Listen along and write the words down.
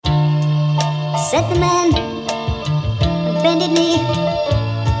said the man on bended knee.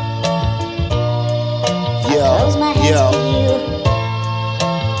 I'll close my hands to you.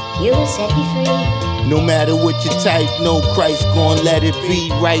 You will set me free. No matter what you type, no Christ gon' let it be.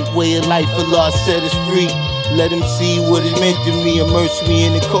 Right way of life, Allah set us free. Let him see what it meant to me, immerse me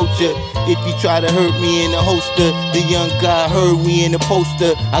in the culture. If you try to hurt me in the holster, the young guy heard me in the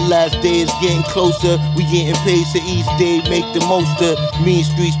poster. Our last day is getting closer. We getting paid, so each day make the most of. Mean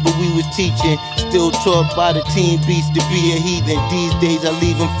streets, but we was teaching. Still taught by the teen beast to be a heathen. These days I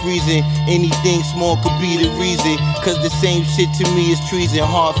leave them freezing. Anything small could be the reason. Cause the same shit to me is treason.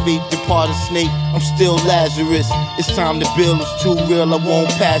 Hard fate, the part of snake. I'm still Lazarus. It's time to build. It's too real, I won't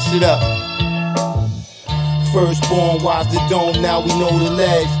pass it up. Firstborn, wise the dome, now we know the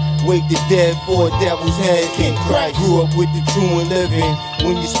ledge. Wake the dead for a devil's head. King Christ grew up with the true and living.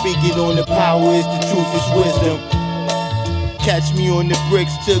 When you're speaking on the power, is the truth, is wisdom. Catch me on the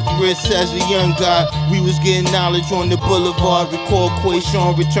bricks, took risks as a young guy. We was getting knowledge on the boulevard. Recall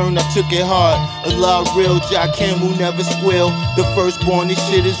Quayshawn return, I took it hard. Allah real, Jakim who never squeal. The firstborn, this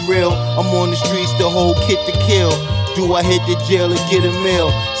shit is real. I'm on the streets, the whole kit to kill. Do I hit the jail or get a meal?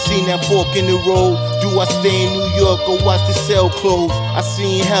 Seen that fork in the road. Do I stay in New York or watch the cell close? I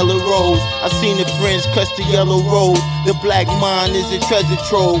seen hella roads. I seen the French cuss the yellow rose. The black mine is a treasure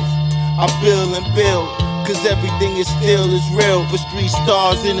trove. I build and build, cause everything is still is real. For street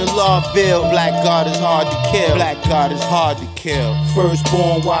stars in the Lawville. Black God is hard to kill. Black God is hard to kill.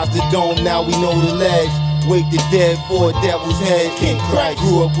 Firstborn, wise the dome, now we know the ledge. Wake the dead for a devil's head. King Christ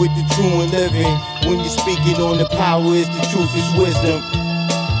grew up with the true and living. When you're speaking on the power, is the truth, is wisdom.